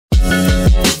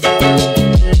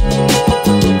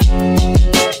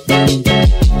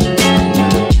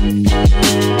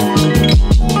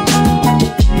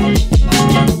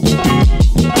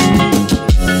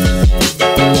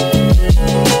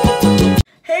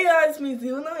Hey guys, me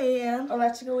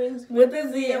Zahra&Aulette with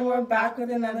a Z, and we're back with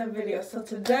another video. So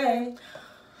today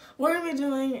we're gonna be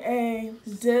doing a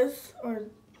diss or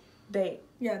date.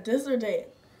 Yeah, diss or date.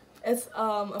 It's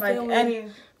a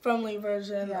like family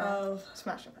version of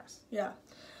Smash and Press. Yeah.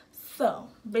 So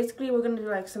basically, we're gonna do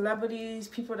like celebrities,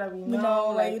 people that we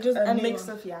know, like just a mix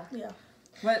of yeah.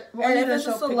 But and if it's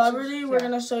a celebrity, we're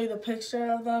gonna show you the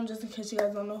picture of them just in case you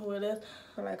guys don't know who it is.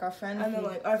 For like our friends. And then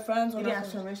like our friends. We didn't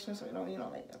ask permission, so we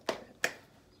don't, like.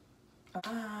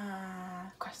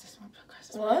 Cross this one.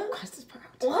 What? Cross this part.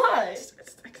 Why?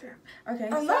 Okay.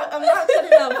 I'm not cutting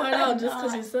that part out just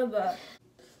because you said that.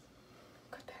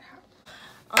 Cut that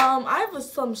out. I have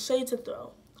some shade to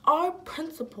throw. Our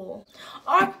principal.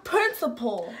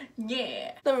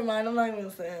 Yeah. Never mind. I'm not even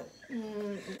gonna say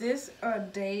it. This or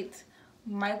date,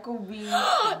 Michael B.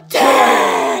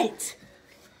 Date.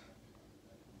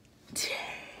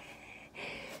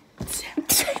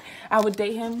 I would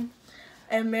date him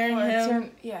and marry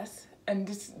him. Yes, and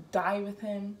just die with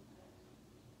him.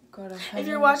 Go to heaven. If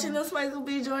you're watching this, Michael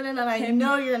B. Jordan, and I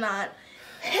know you're not,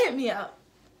 hit me up.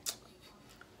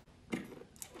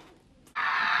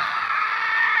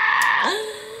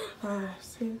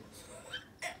 See?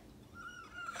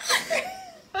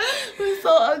 We're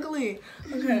so ugly.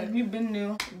 Okay, you've been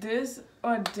new. This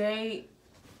or date,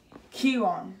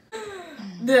 Kiwan.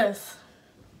 This.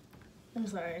 I'm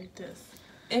sorry, this.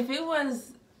 If it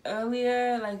was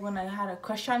earlier, like when I had a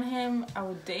crush on him, I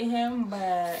would date him,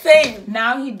 but same.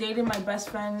 Now he dated my best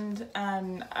friend,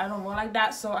 and I don't roll like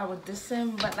that, so I would diss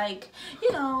him. But like,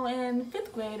 you know, in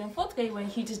 5th grade and 4th grade, when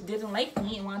he just didn't like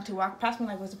me and wanted to walk past me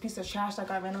like it was a piece of trash that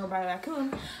got ran over by a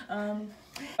raccoon.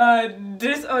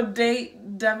 This or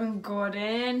date, Devin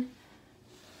Gordon.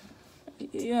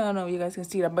 Yeah, I don't know if you guys can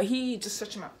see that, but he just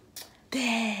searched him out.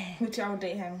 Dang. Which I would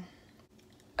date him.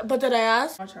 But did I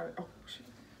ask? Oh, shit.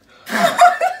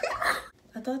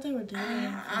 I thought they were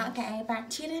dating. Okay, back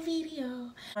to the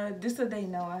video. This or date,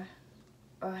 Noah.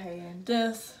 Oh, hey.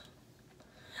 This.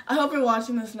 I hope you're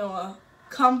watching this, Noah.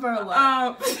 Come for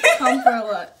Aulette. Come for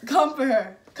Aulette. Come for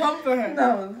her. Come for her.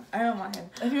 No, I don't want him.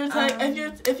 If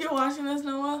you're watching this,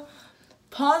 Noah,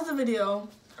 pause the video,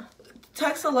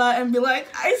 text Aulette, and be like,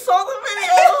 I saw the video.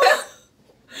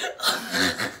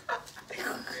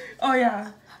 Oh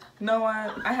yeah.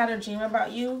 Noah, I had a dream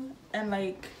about you, and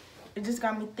like it just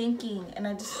got me thinking, and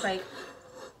I just like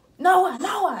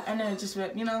Noah, and then it just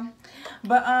ripped, you know.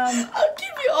 But I'm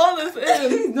keeping all this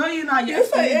in. No, you're not.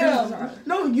 Yes, I am.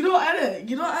 No, you don't edit.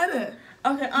 You don't edit.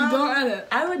 Okay, you don't edit.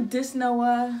 I would diss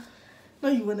Noah. No,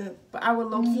 you wouldn't. But I would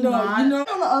low-key not. You know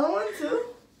on the other one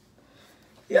too.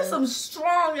 You have some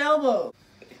strong elbows.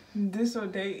 This or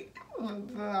date,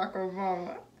 Barack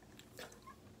Obama.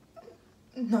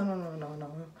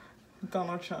 No.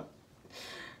 Donald Trump.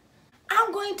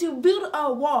 I'm going to build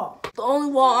a wall. The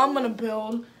only wall I'm gonna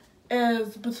build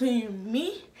is between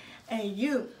me and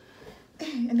you.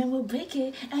 And then we'll break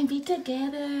it and be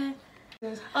together.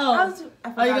 Oh,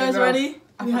 are you guys ready?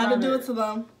 We had to do it to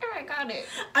them. I got it.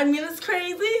 I mean, it's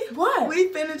crazy. What? We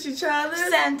finish each other's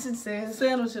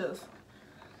sandwiches.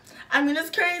 I mean,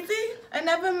 it's crazy. I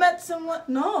never met someone.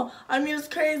 No, I mean, it's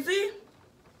crazy.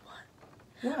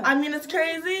 What? I mean, it's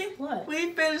crazy. What?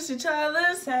 We finished each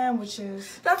other's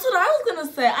sandwiches. That's what I was gonna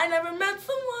say. I never met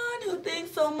someone who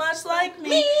thinks so much like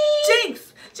me.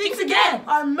 Jinx again.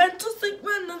 Our mental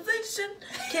synchronization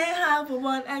can't have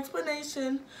one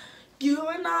explanation. You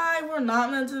and I were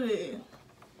not meant to be.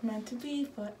 Meant to be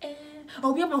forever.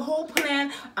 Oh, we have a whole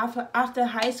plan after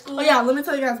high school. Oh yeah, let me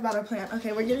tell you guys about our plan.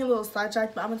 Okay, we're getting a little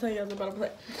sidetracked, but I'm gonna tell you guys about our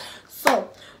plan.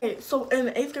 So in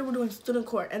the 8th grade we're doing student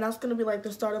court, and that's gonna be like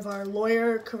the start of our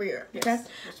lawyer career. Yes, okay,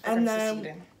 and then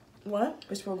succeed in. What?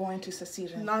 Which we're going to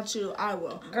succeed in. Not you. I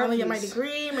will. Girl, I'm gonna get my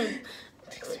degree.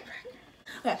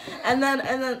 Okay, and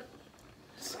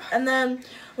then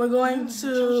we're going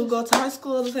to go to high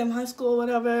school, the same high school,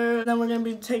 whatever. And then we're gonna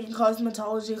be taking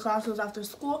cosmetology classes after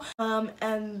school.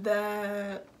 And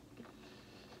then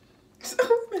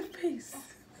my face.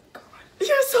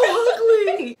 You're so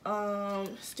ugly.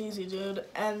 Steezy dude.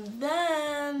 And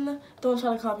then don't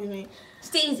try to copy me.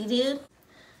 Steezy dude.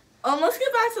 Let's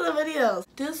get back to the videos.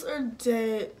 This or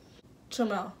date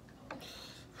Tramel?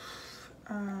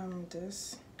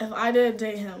 This. If I did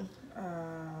date him.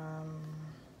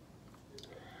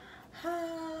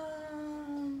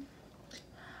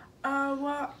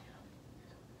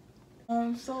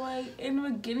 So like in the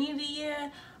beginning of the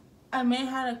year, I may have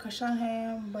had a crush on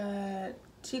him, but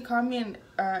he called me an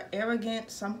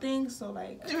arrogant something. So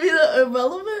like. You mean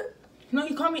irrelevant? No,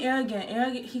 he called me arrogant.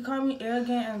 He called me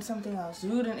arrogant and something else,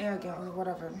 rude and arrogant or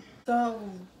whatever. So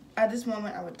at this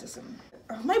moment, I would diss him.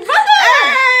 Oh, my brother!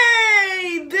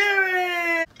 Hey,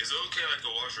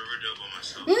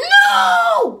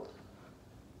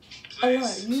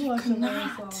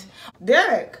 cannot.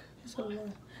 Derek.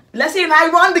 Leslie and I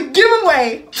won the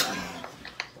giveaway.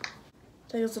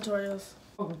 Take us tutorials.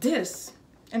 Oh, this.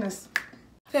 And this.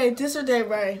 Okay, this or date,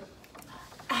 right?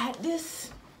 This.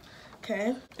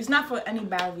 Okay. It's not for any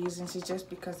bad reasons. It's just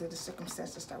because of the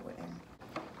circumstances that we're in.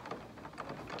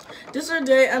 This or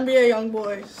date, NBA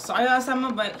Youngboy. Sorry,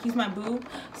 Summer, but he's my boo.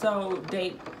 So,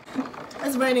 date.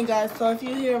 It's raining, guys. So, if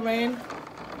you hear rain,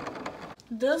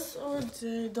 this or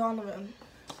date, Donovan.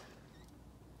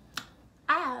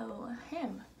 Ow,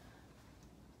 him.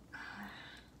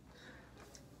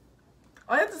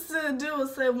 All you have to do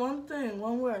is say one thing,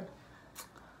 one word.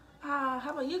 How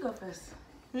about you go first?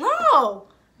 No.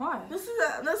 Why? This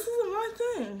isn't my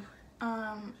thing.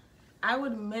 I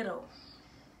would middle.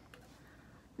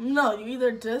 No, you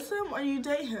either diss him or you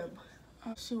date him.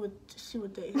 She would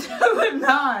date him. I would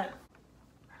not.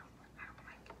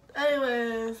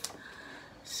 Anyways,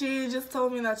 she just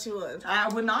told me that she would. I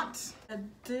would not. A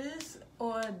diss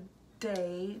or a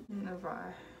date?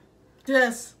 Never.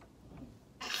 Diss.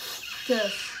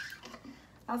 Diss.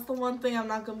 That's the one thing I'm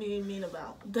not gonna be mean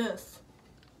about. Diss.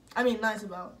 I mean nice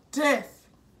about. Diss.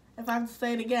 If I have to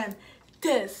say it again,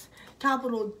 diss.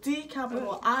 Capital D,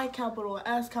 capital I, capital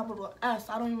S, capital S.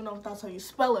 I don't even know if that's how you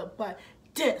spell it, but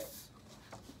diss.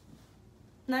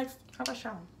 Next. How about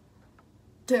Sean?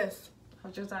 Diss. How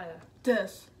about Josiah?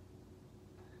 Diss.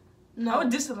 No. I would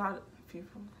diss a lot of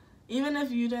people. Even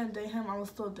if you didn't date him, I would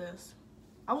still diss.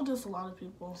 I would diss a lot of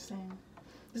people. Same.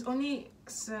 There's only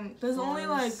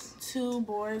like 2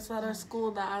 boys at our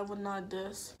school that I would not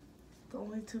diss. The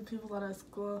only 2 people at our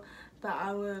school that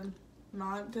I would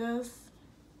not diss.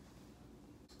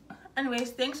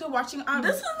 Anyways, thanks for watching.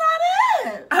 This is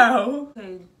not it. Oh.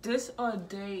 Okay, diss or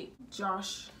date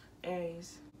Josh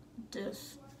Aries?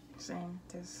 Diss. Same.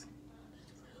 Diss.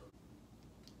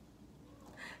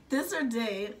 Diss or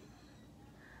date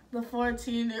the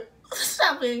 14-year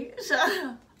shopping. Shut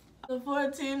up. The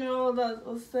 14-year-old that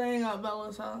was staying at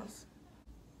Bella's house.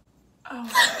 Oh,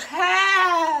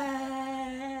 hell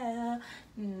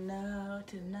no.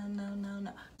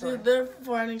 Dude, they're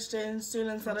foreign exchange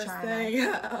students that are staying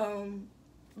at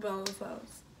Bella's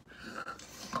house.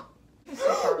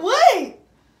 Wait!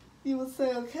 You would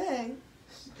say okay.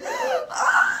 Guys,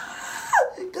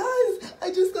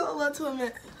 I just got Aulette to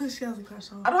admit who she has a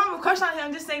crush on. I don't have a crush on him.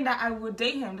 I'm just saying that I would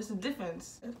date him. There's a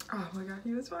difference. Oh my god,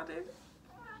 he was funny.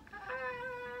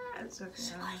 It's okay.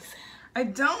 She likes him. I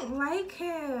don't like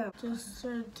him. Just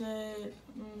or date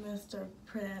Mr.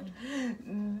 Prin.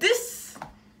 This.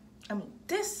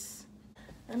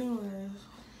 Anyways.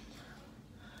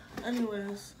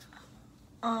 Miss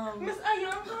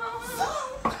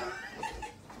Ayana.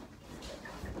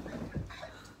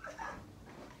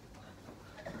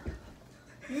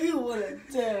 You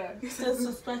wouldn't dare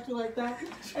disrespect me like that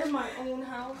in my own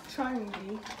house. Trying to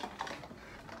be.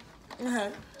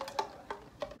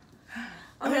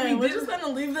 Okay, we're just gonna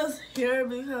leave this here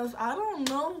because I don't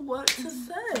know what to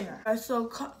say. Alright, so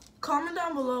comment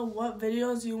down below what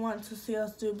videos you want to see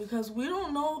us do because we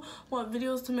don't know what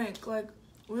videos to make. Like,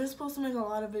 we're supposed to make a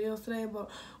lot of videos today, but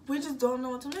we just don't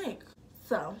know what to make.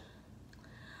 So,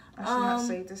 I should not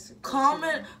say this.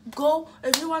 Comment,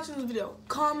 if you're watching this video,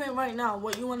 comment right now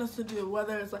what you want us to do,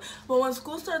 whether it's like, but when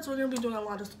school starts, we're gonna be doing a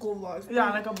lot of school vlogs. Yeah,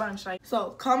 like a bunch.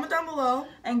 So, comment down below.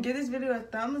 And give this video a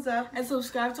thumbs up. And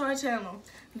subscribe to our channel.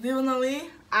 Zahra&Aulette,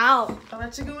 out.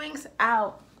 Aulette Chicken Wings,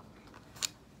 out.